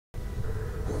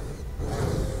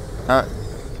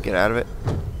Get out of it.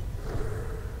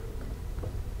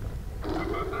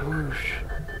 Whoosh.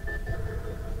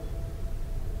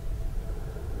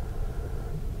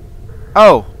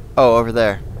 Oh! Oh, over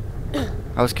there.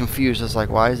 I was confused. I was like,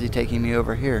 why is he taking me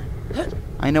over here?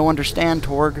 I no understand,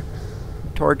 Torg.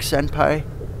 Torg senpai.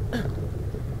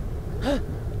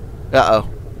 Uh-oh.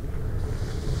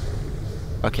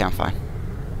 Okay, I'm fine.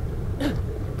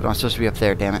 But I'm supposed to be up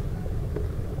there, damn it.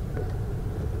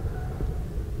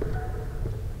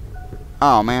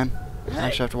 Oh, man. I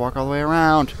actually have to walk all the way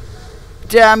around.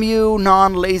 Damn you,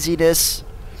 non-laziness.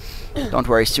 Don't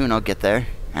worry, soon I'll get there.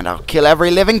 And I'll kill every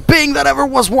living being that ever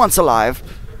was once alive.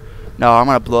 No, I'm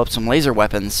gonna blow up some laser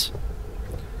weapons.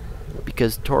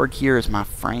 Because Torg here is my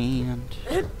friend.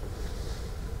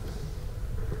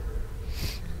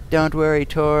 Don't worry,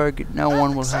 Torg. No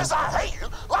one will have... I hate you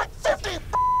like 50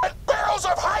 barrels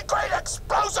of high-grade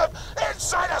explosive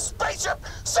inside a spaceship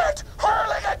sent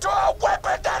hurling into a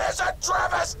weapon that is a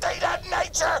travesty to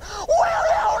nature.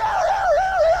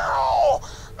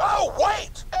 Oh,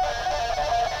 wait!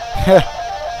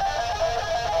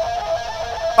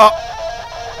 Oh!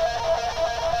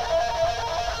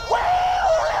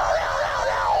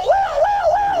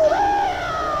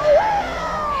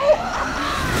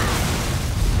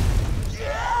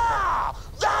 Yeah!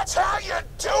 That's how you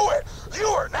do it! You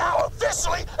are now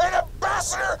officially an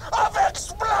ambassador of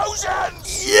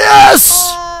explosions!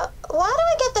 Yes! Why do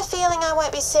I get the feeling I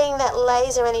won't be seeing that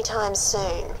laser anytime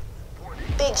soon?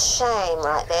 Big shame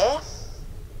right there.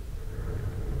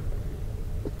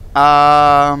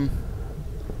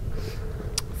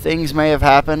 Things may have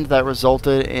happened that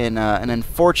resulted in an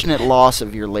unfortunate loss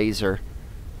of your laser.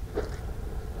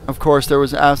 Of course, there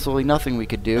was absolutely nothing we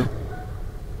could do.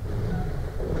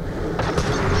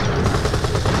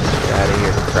 Get out of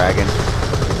here, Kragan.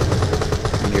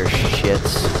 And your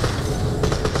shits.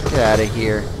 Get out of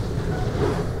here.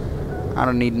 I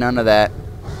don't need none of that.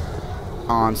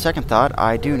 On second thought,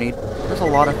 I do need... There's a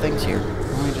lot of things here.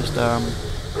 Let me just,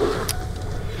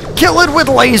 kill it with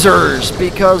lasers!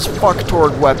 Because fuck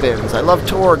Torg weapons. I love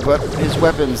Torg, but his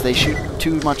weapons, they shoot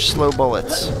too much slow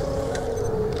bullets.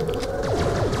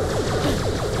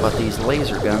 But these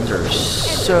laser guns are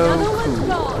so cool.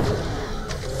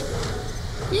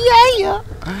 Yeah!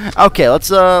 Okay, let's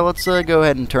go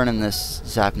ahead and turn in this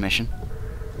zap mission.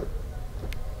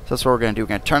 So that's what we're gonna do. We're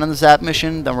gonna turn in the zap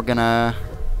mission, then we're gonna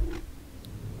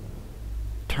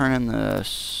turn in the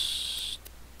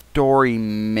story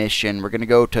mission. We're gonna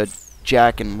go to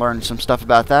Jack and learn some stuff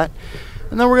about that,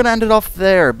 and then we're gonna end it off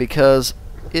there because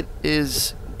it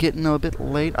is getting a bit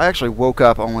late. I actually woke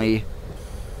up only,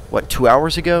 what, 2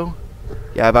 hours ago?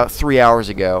 Yeah, about 3 hours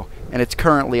ago, and it's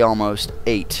currently almost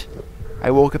 8.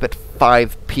 I woke up at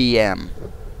 5 p.m.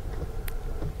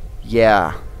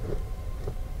 Yeah,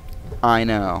 I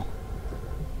know.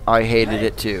 I hated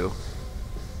it too.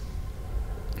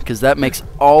 Because that makes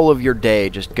all of your day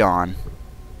just gone.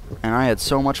 And I had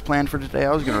so much planned for today.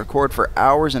 I was going to record for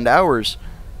hours and hours.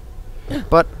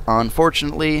 But,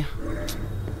 unfortunately,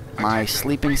 my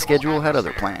sleeping schedule had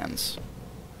other plans.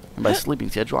 And by sleeping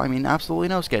schedule, I mean absolutely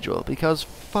no schedule. Because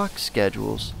fuck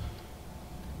schedules.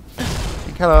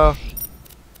 Hello.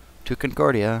 To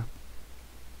Concordia.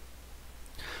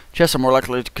 Chests are more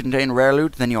likely to contain rare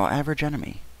loot than your average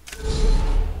enemy.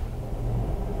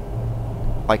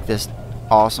 Like this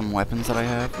awesome weapons that I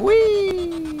have. Whee!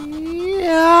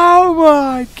 Oh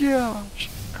my gosh!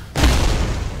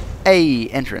 A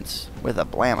entrance with a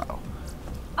blammo.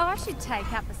 Oh, I should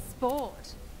take up a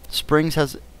sport. Springs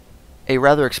has a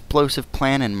rather explosive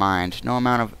plan in mind. No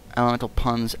amount of elemental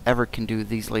puns ever can do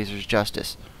these lasers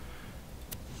justice.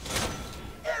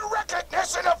 In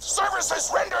recognition of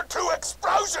services rendered to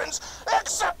explosions,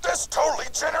 accept this totally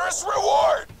generous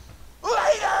reward.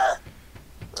 Later!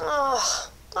 Oh,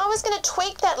 I was going to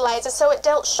tweak that laser so it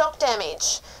dealt shock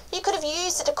damage. You could have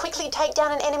used it to quickly take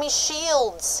down an enemy's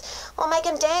shields, or make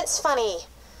him dance funny.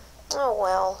 Oh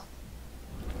well.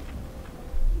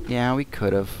 Yeah, we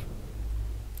could have.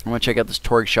 I'm gonna check out this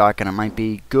Torg shotgun. It might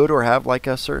be good or have like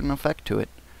a certain effect to it.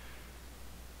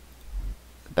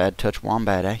 Bad touch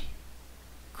wombat, eh?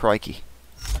 Crikey.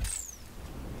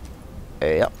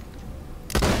 Yep.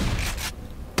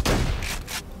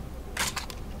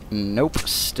 Nope,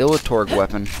 still a Torg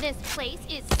weapon. This place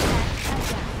is set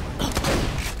again.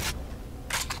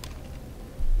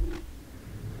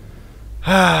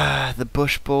 The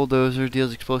bush bulldozer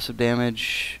deals explosive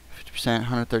damage, 50%,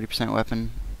 130%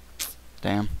 weapon.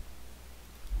 Damn.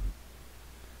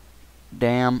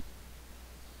 Damn.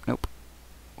 Nope.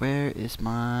 Where is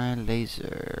my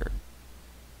laser?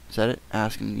 Is that it?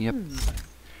 Asking. Yep.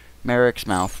 Merrick's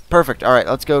mouth. Perfect. Alright,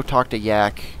 let's go talk to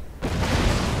Yak.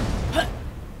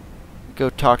 go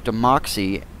talk to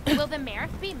Moxxi. Will the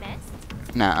Merith be missed?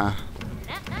 Nuh-uh.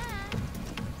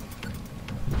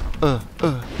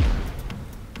 Nuh-uh.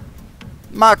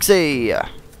 Moxxi!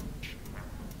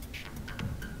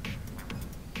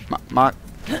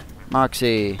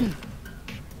 Moxxi.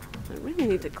 I really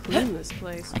need to clean this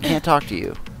place. I can't talk to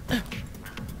you.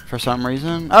 For some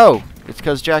reason. Oh! It's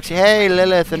because Jaxie. Hey,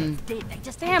 Lilith and...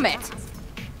 Damn it.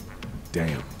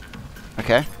 Damn.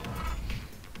 Okay.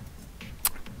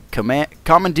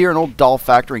 Commandeer an old doll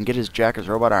factory and get his Jackers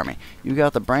robot army. You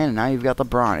got the brand and now you've got the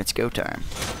brawn. It's go time.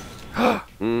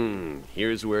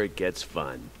 Here's where it gets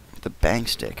fun. The bang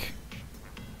stick.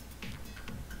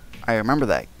 I remember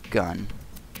that gun.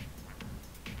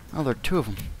 Oh, there are two of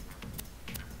them.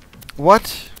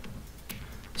 What?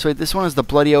 So wait, this one is the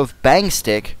Bloody Oath bang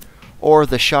stick or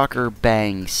the Shocker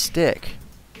bang stick?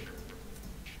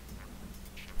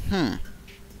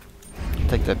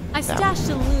 Take the... I stashed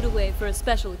some loot away for a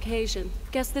special occasion.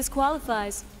 Guess this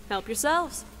qualifies. Help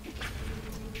yourselves.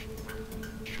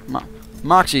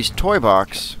 Moxxi's toy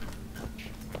box.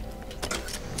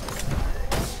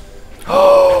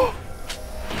 Oh!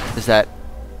 Is that...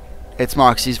 It's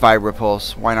Moxxi's Vibra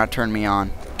Pulse. Why not turn me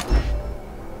on?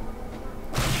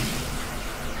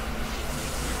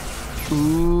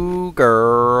 Ooh,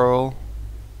 girl.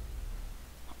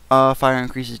 Fire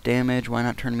increases damage. Why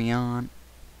not turn me on?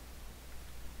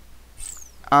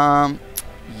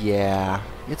 Yeah.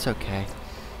 It's okay.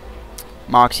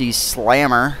 Moxxi's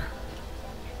Slammer.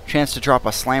 Chance to drop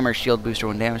a Slammer shield booster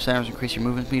when damage slammers increase your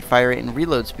movement speed, fire rate, and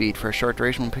reload speed for a short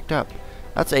duration when picked up.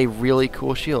 That's a really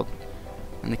cool shield.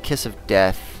 And the Kiss of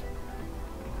Death.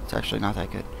 It's actually not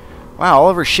that good. Wow, all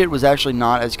of her shit was actually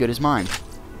not as good as mine.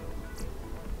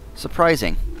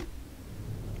 Surprising.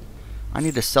 I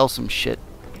need to sell some shit.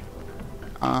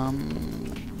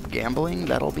 Gambling,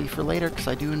 that'll be for later, because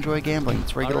I do enjoy gambling.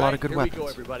 It's where you get a lot of good weapons. Here we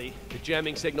go, everybody. The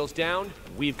jamming signal's down,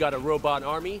 we've got a robot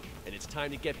army, and it's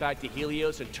time to get back to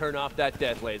Helios and turn off that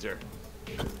death laser.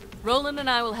 Roland and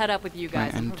I will head up with you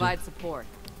guys and provide support.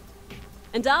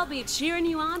 And I'll be cheering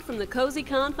you on from the cozy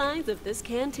confines of this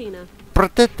cantina. I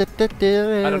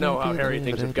don't know how hairy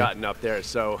things have gotten up there,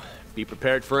 so be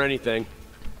prepared for anything.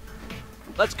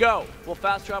 Let's go. We'll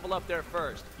fast travel up there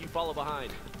first. You follow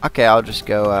behind. Okay, I'll just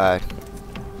go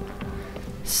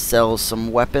sell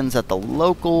some weapons at the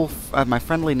local, my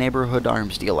friendly neighborhood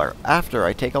arms dealer after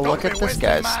I take a look at this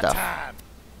guy's stuff.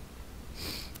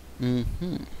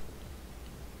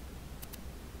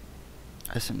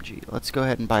 SMG. Let's go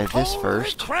ahead and buy this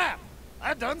first. Crap!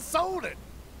 I done sold it.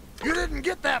 You didn't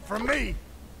get that from me.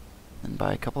 And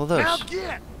buy a couple of those. Now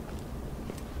get.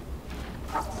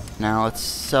 Now let's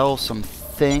sell some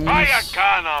things. Buy a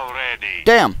gun already.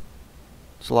 Damn!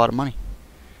 It's a lot of money.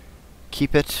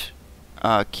 Keep it.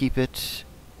 Keep it.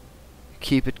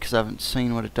 Keep it, because I haven't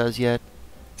seen what it does yet.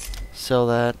 Sell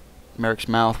that. Merrick's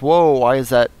Mouth. Whoa, why is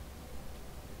that?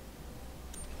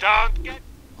 Don't get.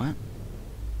 What?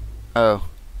 Oh.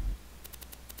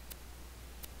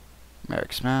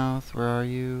 Merrick's Mouth, where are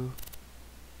you?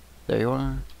 There you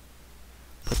are.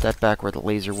 Put that back where the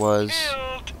laser was.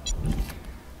 Killed.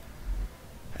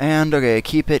 And, okay,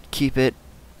 keep it, keep it,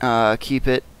 keep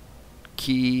it,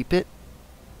 keep it.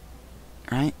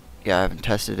 Right? Yeah, I haven't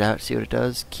tested it out, see what it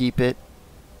does. Keep it.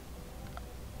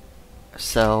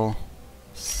 Sell.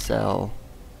 Sell.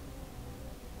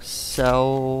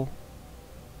 Sell.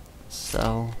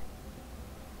 Sell.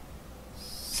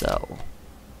 Sell.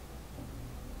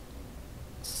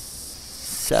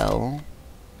 Sell.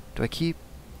 Do I keep?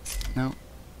 No.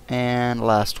 And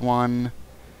last one.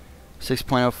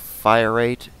 6.0 fire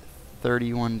rate.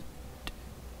 31.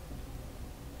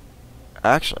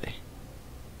 Actually,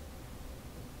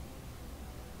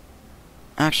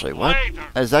 what?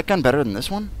 Is that gun better than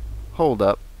this one? Hold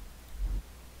up.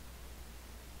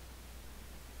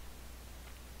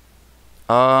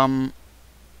 Vault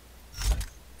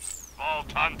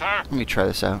Hunter. Let me try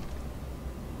this out.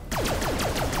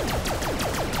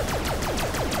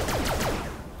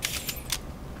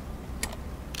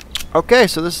 Okay,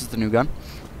 so this is the new gun.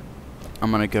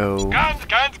 I'm gonna go Guns,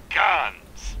 guns,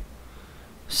 guns.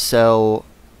 sell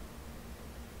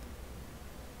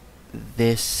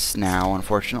this now,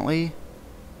 unfortunately.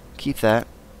 Keep that.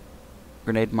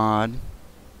 Grenade mod.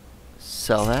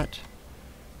 Sell that.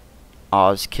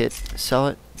 Oz kit. Sell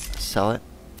it. Sell it.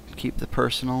 Keep the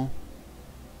personal.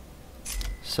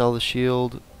 Sell the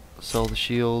shield. Sell the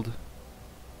shield.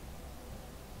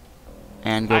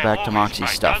 And go back to Moxxi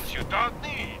stuff. You don't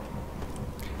need.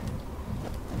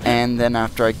 And then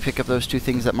after I pick up those two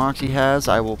things that Moxxi has,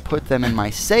 I will put them in my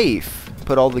safe.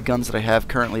 Put all the guns that I have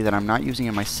currently that I'm not using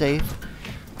in my safe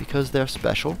because they're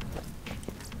special.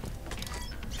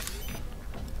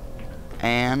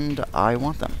 and I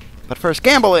want them. But first,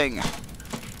 gambling!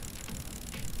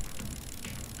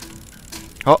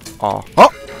 Oh, oh,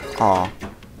 oh, oh.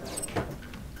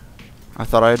 I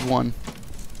thought I had won.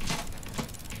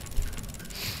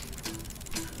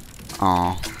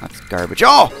 Oh, that's garbage.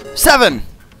 Oh, 7!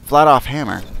 Flat off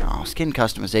hammer. Oh, skin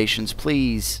customizations,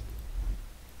 please.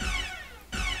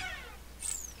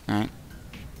 Alright.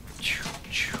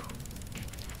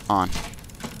 On.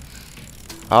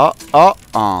 Oh, oh,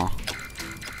 oh.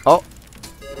 Oh.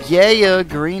 Yeah,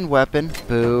 green weapon.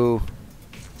 Boo.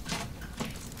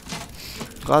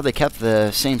 Glad they kept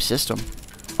the same system.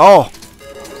 Oh!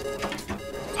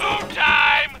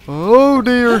 Time! Oh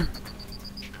dear!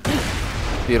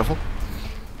 Beautiful.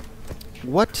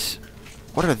 What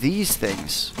are these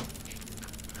things?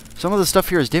 Some of the stuff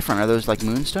here is different. Are those like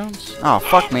moonstones? Oh,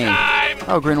 fuck me.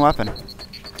 Oh, green weapon.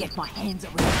 Get my hands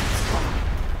over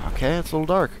that. Okay, it's a little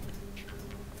dark.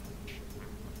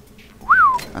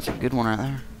 Whew, that's a good one right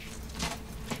there.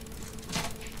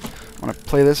 I'm gonna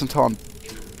play this until I'm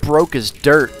broke as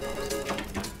dirt.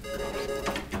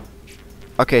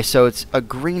 Okay, so it's a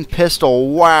green pistol.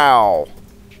 Wow.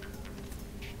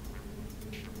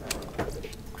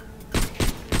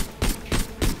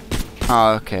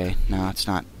 Oh, okay. No, it's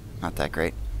not that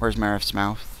great. Where's Marif's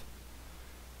mouth?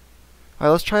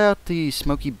 Alright, let's try out the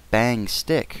Smoky Bang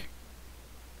stick.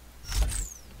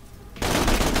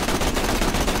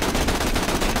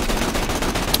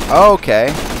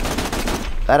 Okay.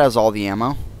 That has all the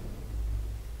ammo.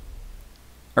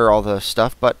 Or all the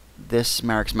stuff, but this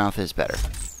Marik's mouth is better.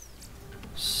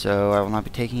 So I will not be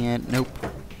taking it. Nope.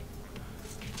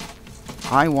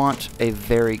 I want a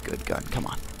very good gun. Come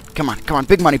on. Come on, come on.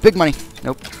 Big money, big money.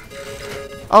 Nope.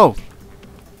 Oh.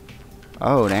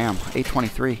 Oh, damn.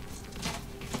 823.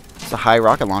 It's a high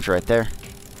rocket launcher right there.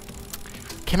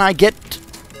 Can I get...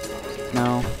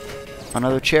 No.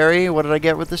 Another cherry? What did I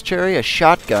get with this cherry? A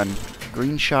shotgun.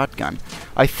 Green shotgun.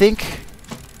 I think...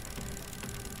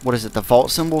 What is it? The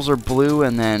vault symbols are blue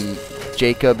and then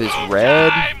Jacob is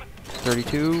red.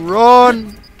 32.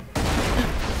 Run!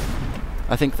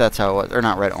 I think that's how it was. Or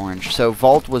not red, orange. So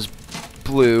vault was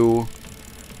blue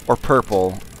or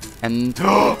purple. And...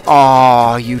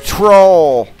 Aw, you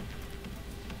troll!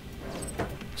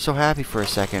 So happy for a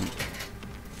second.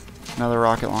 Another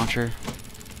rocket launcher.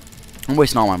 I'm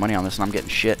wasting all my money on this and I'm getting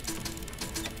shit.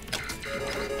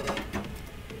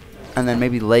 And then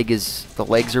maybe the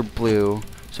legs are blue.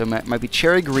 So it might be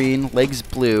cherry green, legs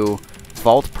blue,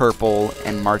 vault purple,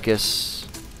 and Marcus.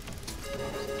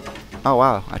 Oh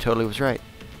wow, I totally was right.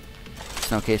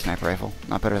 Snow case sniper rifle.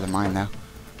 Not better than mine though.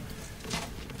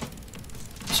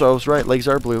 So I was right, legs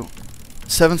are blue.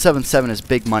 777 is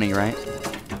big money, right?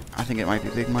 I think it might be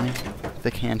big money.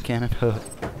 Thick hand cannon.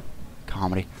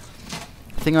 Comedy.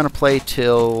 I think I'm going to play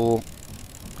till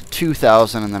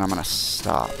 2,000 and then I'm going to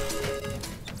stop.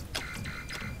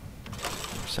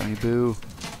 70 boo.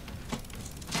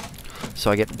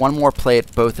 So I get one more play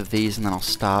at both of these and then I'll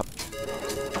stop.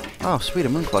 Oh, sweet, a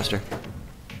moon cluster.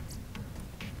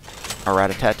 A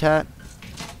rat-a-tat-tat.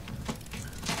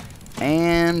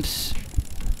 And...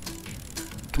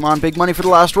 Come on, big money for the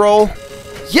last roll.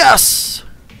 Yes!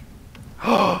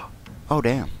 Oh,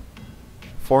 damn.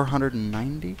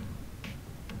 490?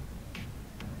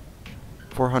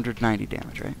 490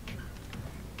 damage, right?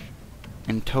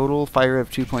 In total, fire of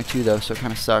 2.2 though, so it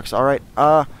kind of sucks. Alright,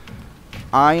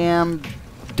 I am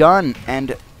done,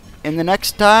 and in the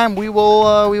next time we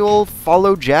will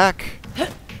follow Jack.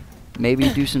 Maybe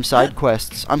do some side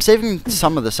quests. I'm saving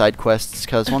some of the side quests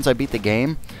because once I beat the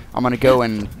game, I'm gonna go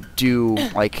and do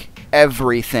like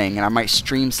everything, and I might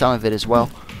stream some of it as well.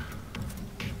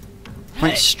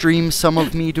 Might stream some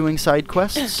of me doing side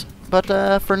quests, but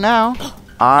for now,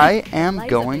 I am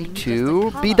going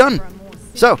to be done.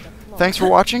 So, thanks for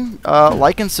watching.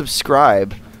 Like and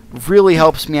subscribe. Really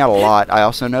helps me out a lot. I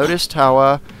also noticed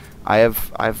how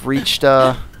I've reached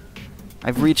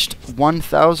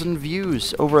 1,000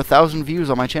 views, over 1,000 views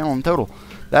on my channel in total.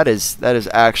 That is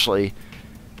actually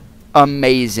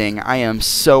amazing. I am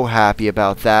so happy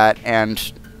about that.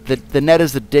 And the Ned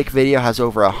is the Dick video has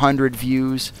over 100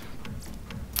 views.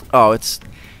 Oh, it's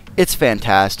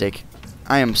fantastic.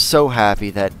 I am so happy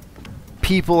that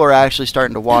people are actually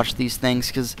starting to watch these things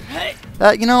because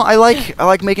you know, I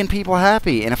like making people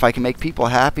happy, and if I can make people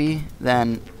happy,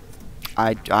 then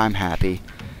I'm happy.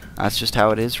 That's just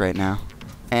how it is right now,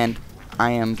 and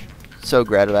I am so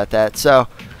glad about that. So,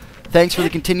 thanks for the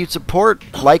continued support.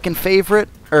 Like and favorite,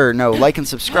 or no, like and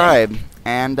subscribe,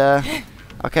 and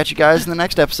I'll catch you guys in the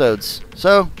next episodes.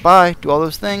 So, bye. Do all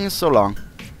those things. So long.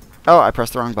 Oh, I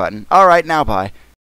pressed the wrong button. All right, now bye.